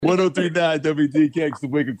1039 WDKX, the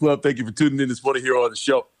Wake Up Club. Thank you for tuning in this morning here on the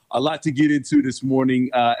show. A lot to get into this morning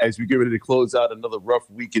as we get ready to close out another rough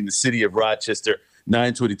week in the city of Rochester.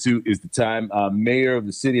 9:22 is the time. Mayor of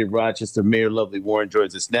the city of Rochester, Mayor Lovely Warren,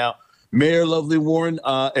 joins us now. Mayor Lovely Warren,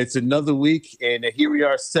 it's another week, and here we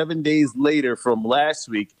are 7 days later from last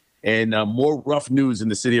week, and more rough news in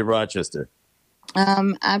the city of Rochester.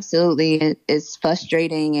 Absolutely. It's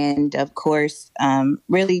frustrating and, of course,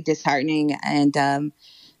 really disheartening. And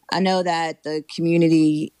I know that the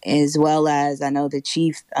community, as well as I know the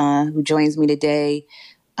chief who joins me today,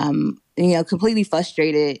 completely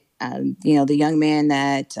frustrated. The young man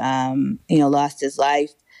that, lost his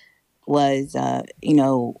life was, I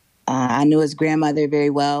knew his grandmother very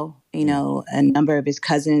well. A number of his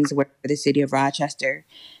cousins work for the city of Rochester.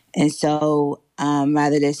 And so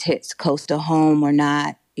whether this hits close to home or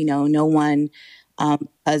not, no one,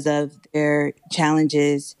 because of their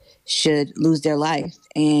challenges, should lose their life.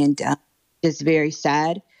 And it's very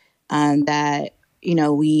sad that,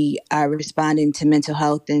 we are responding to mental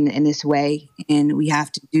health in this way, and we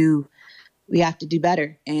have to do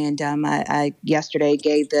better. And I yesterday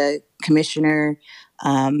gave the commissioner,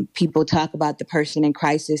 people talk about the person in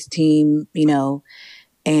crisis team,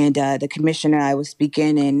 and the commissioner, I was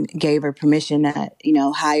speaking and gave her permission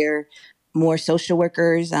to, hire more social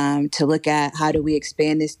workers to look at how do we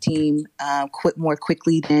expand this team more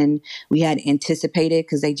quickly than we had anticipated,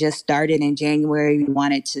 because they just started in January. We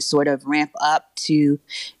wanted to sort of ramp up to,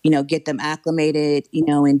 get them acclimated,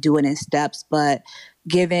 and do it in steps. But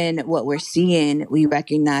given what we're seeing, we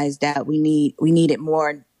recognize that we need it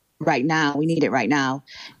more right now. We need it right now.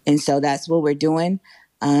 And so that's what we're doing.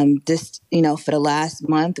 For the last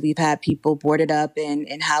month, we've had people boarded up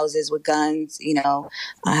in houses with guns.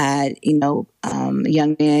 I had, a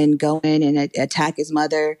young man go in and attack his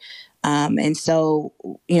mother. And so,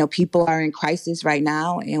 people are in crisis right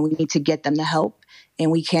now, and we need to get them the help,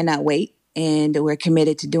 and we cannot wait. And we're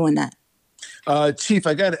committed to doing that. Chief,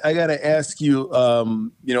 I gotta ask you,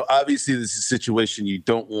 obviously this is a situation you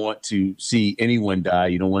don't want to see anyone die.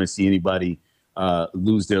 You don't want to see anybody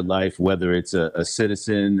lose their life, whether it's a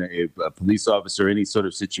citizen, a police officer, any sort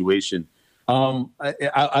of situation.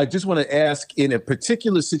 I just want to ask, in a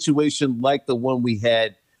particular situation like the one we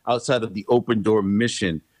had outside of the Open Door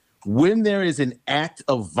mission, when there is an act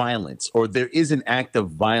of violence, or there is an act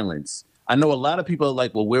of violence, I know a lot of people are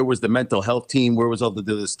like, well, where was the mental health team? Where was all the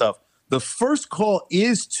other stuff? The first call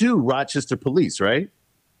is to Rochester Police, right?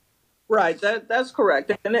 Right, that's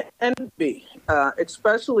correct, and B,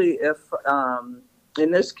 especially if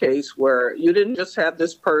in this case where you didn't just have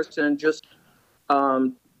this person just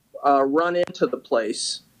run into the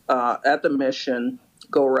place at the mission,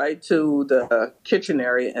 go right to the kitchen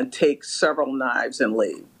area and take several knives and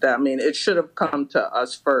leave. I mean, it should have come to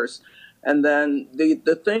us first, and then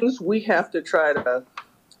the things we have to try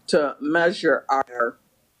to measure are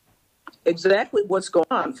exactly what's going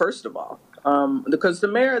on, first of all. Because the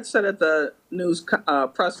mayor had said at the news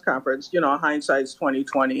press conference, hindsight's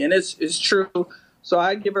 2020, and it's true. So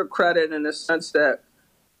I give her credit in the sense that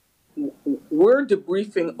we're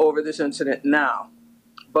debriefing over this incident now.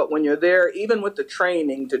 But when you're there, even with the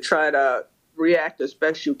training to try to react as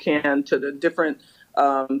best you can to the different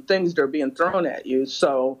things that are being thrown at you.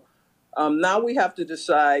 So now we have to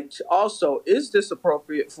decide also, is this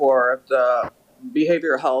appropriate for the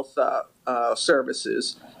behavioral health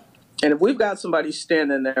services? And if we've got somebody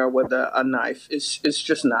standing there with a knife, it's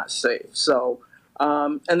just not safe. So,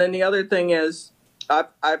 and then the other thing is,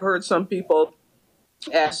 I've heard some people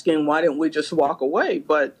asking, why didn't we just walk away?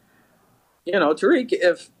 But, Tariq,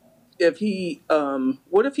 if he,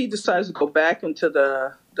 what if he decides to go back into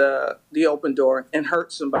the open door and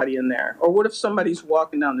hurt somebody in there? Or what if somebody's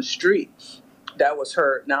walking down the street that was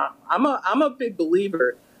hurt? Now, I'm a big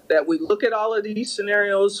believer that we look at all of these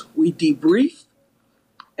scenarios, we debrief,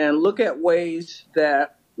 and look at ways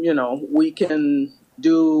that, we can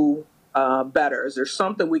do better. Is there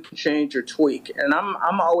something we can change or tweak? And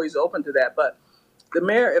I'm always open to that. But the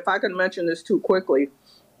mayor, if I can mention this too quickly,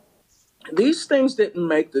 these things didn't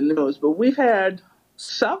make the news, but we've had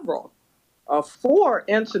several, 4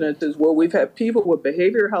 incidences where we've had people with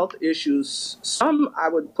behavioral health issues, some I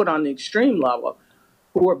would put on the extreme level,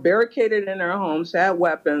 who were barricaded in their homes, had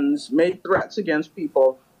weapons, made threats against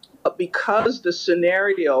people, because the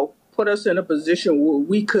scenario put us in a position where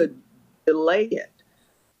we could delay it,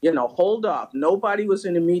 hold off. Nobody was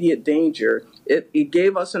in immediate danger. It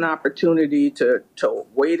gave us an opportunity to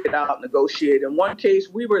wait it out, negotiate. In one case,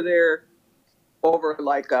 we were there over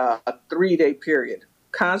like a 3-day period,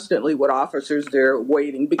 constantly with officers there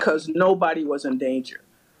waiting because nobody was in danger.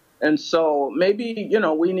 And so maybe,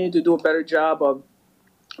 we need to do a better job of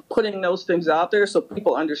putting those things out there so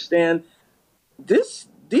people understand these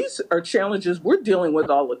are challenges we're dealing with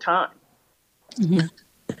all the time. Mm-hmm.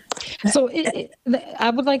 So I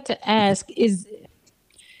would like to ask, is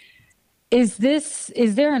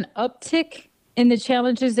there an uptick in the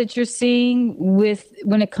challenges that you're seeing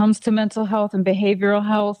when it comes to mental health and behavioral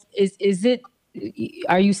health?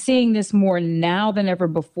 Are you seeing this more now than ever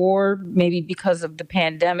before, maybe because of the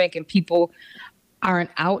pandemic and people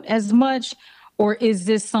aren't out as much? Or is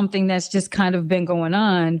this something that's just kind of been going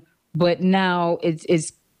on, but now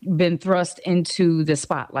it's been thrust into the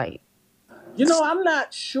spotlight? I'm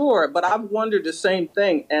not sure, but I've wondered the same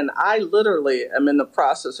thing. And I literally am in the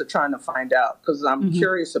process of trying to find out because I'm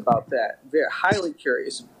curious about that. Very highly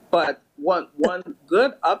curious. But one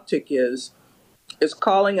good uptick is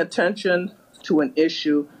calling attention to an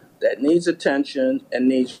issue that needs attention and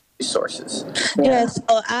needs resources. Yes.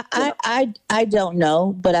 I don't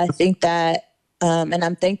know, but I think that, and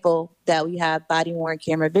I'm thankful that we have body worn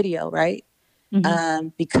camera video, right? Mm-hmm.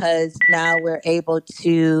 Because now we're able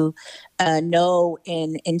to know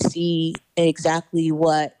and see exactly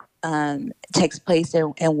what takes place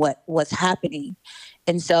and what's happening.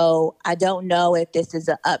 And so I don't know if this is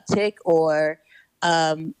an uptick or,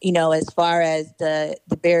 as far as the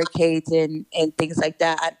barricades and things like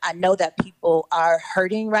that. I know that people are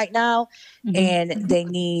hurting right now and they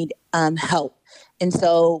need help. And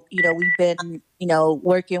so, we've been,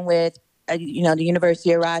 working with, the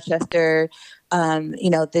University of Rochester.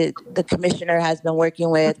 The commissioner has been working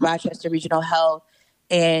with Rochester Regional Health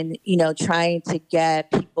and, trying to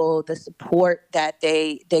get people the support that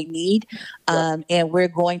they need. And we're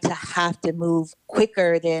going to have to move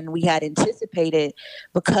quicker than we had anticipated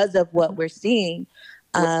because of what we're seeing.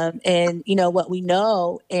 And, what we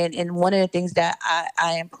know, and one of the things that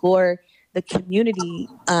I implore the community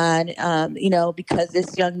on, because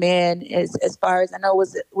this young man is, as far as I know,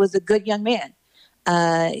 was a good young man.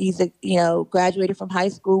 He's graduated from high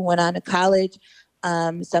school, went on to college.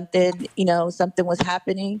 Something was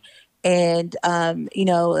happening, and a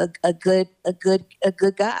good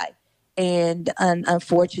guy. And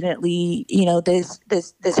unfortunately,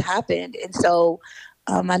 this happened, and so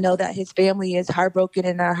I know that his family is heartbroken,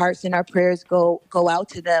 and our hearts and our prayers go out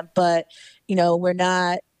to them. But we're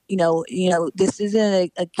not. This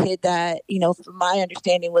isn't a kid that, from my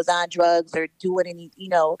understanding, was on drugs or doing any,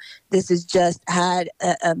 this has just had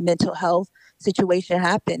a mental health situation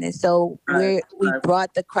happen. And so we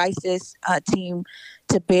brought the crisis team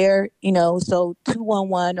to bear, so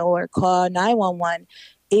 211 or call 911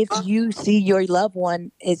 if you see your loved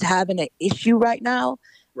one is having an issue right now.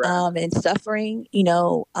 And suffering,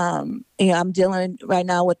 I'm dealing right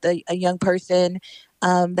now with a young person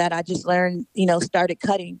that I just learned, started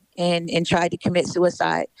cutting and tried to commit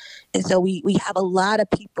suicide. And so we have a lot of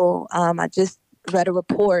people. I just read a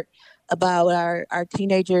report about our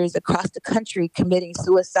teenagers across the country committing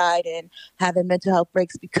suicide and having mental health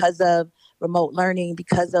breaks because of remote learning,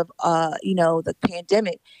 because of, the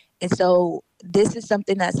pandemic. And so this is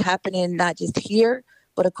something that's happening not just here,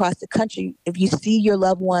 but across the country. If you see your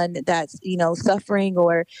loved one that's, suffering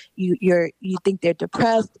or you think they're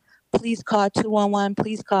depressed, please call 211.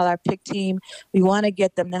 Please call our PIC team. We want to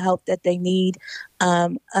get them the help that they need. A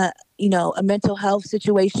mental health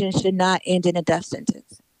situation should not end in a death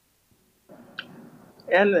sentence.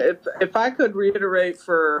 And if I could reiterate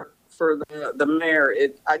for the mayor,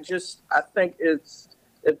 I think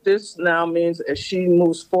if this now means as she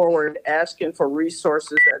moves forward asking for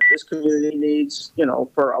resources that this community needs,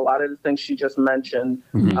 for a lot of the things she just mentioned.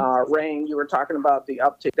 Rain, you were talking about the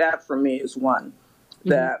uptick. That for me is one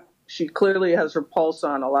that she clearly has her pulse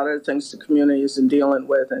on a lot of the things the community is dealing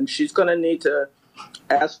with, and she's going to need to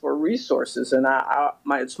ask for resources. And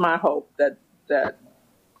it's my hope that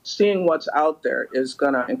seeing what's out there is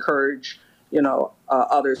going to encourage,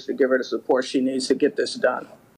 others to give her the support she needs to get this done.